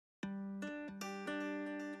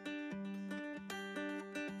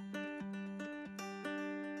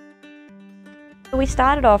We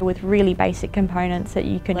started off with really basic components that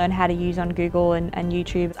you can learn how to use on Google and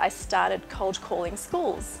YouTube. I started cold calling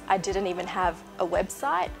schools. I didn't even have a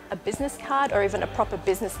website, a business card, or even a proper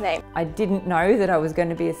business name. I didn't know that I was going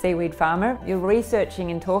to be a seaweed farmer. You're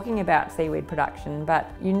researching and talking about seaweed production,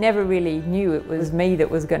 but you never really knew it was me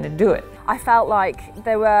that was going to do it. I felt like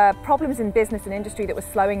there were problems in business and industry that were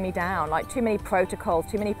slowing me down, like too many protocols,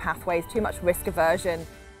 too many pathways, too much risk aversion.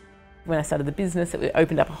 When I started the business, it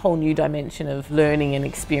opened up a whole new dimension of learning and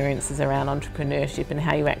experiences around entrepreneurship and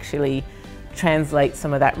how you actually translate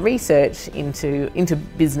some of that research into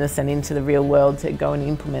business and into the real world to go and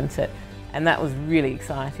implement it. And that was really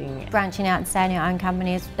exciting. Branching out and starting your own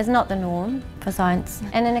company is not the norm for science.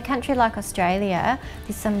 And in a country like Australia,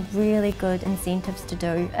 there's some really good incentives to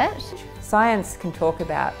do it. Science can talk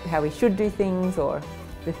about how we should do things or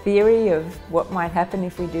the theory of what might happen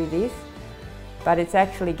if we do this. But it's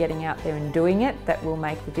actually getting out there and doing it that will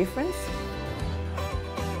make the difference.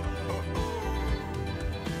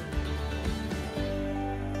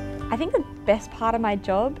 I think the best part of my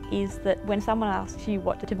job is that when someone asks you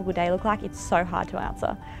what a typical day looks like, it's so hard to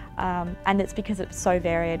answer. And it's because it's so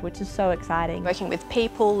varied, which is so exciting. Working with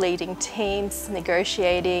people, leading teams,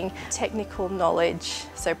 negotiating, technical knowledge,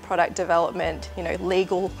 so product development,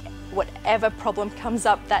 legal, whatever problem comes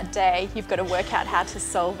up that day, you've got to work out how to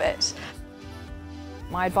solve it.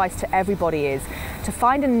 My advice to everybody is to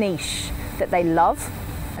find a niche that they love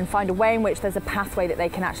and find a way in which there's a pathway that they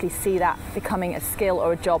can actually see that becoming a skill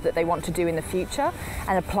or a job that they want to do in the future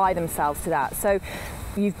and apply themselves to that. So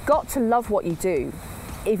you've got to love what you do,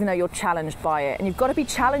 even though you're challenged by it. And you've got to be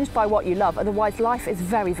challenged by what you love, otherwise life is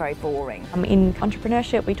very, very boring. In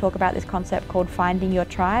entrepreneurship, we talk about this concept called finding your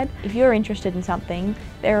tribe. If you're interested in something,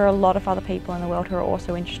 there are a lot of other people in the world who are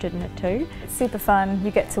also interested in it too. It's super fun.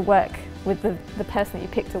 You get to work with the person that you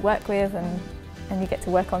pick to work with, and you get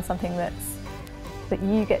to work on something that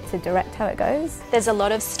you get to direct how it goes. There's a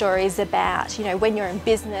lot of stories about, when you're in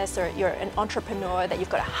business or you're an entrepreneur, that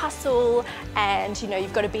you've got to hustle and,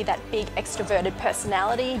 you've got to be that big extroverted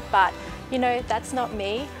personality, but, that's not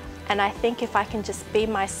me. And I think if I can just be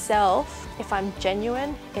myself, if I'm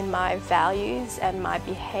genuine in my values and my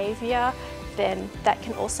behaviour, then that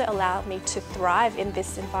can also allow me to thrive in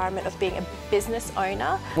this environment of being a business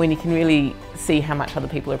owner. When you can really see how much other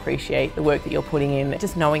people appreciate the work that you're putting in,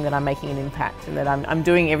 just knowing that I'm making an impact and that I'm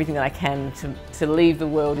doing everything that I can to leave the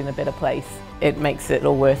world in a better place, it makes it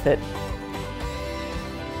all worth it.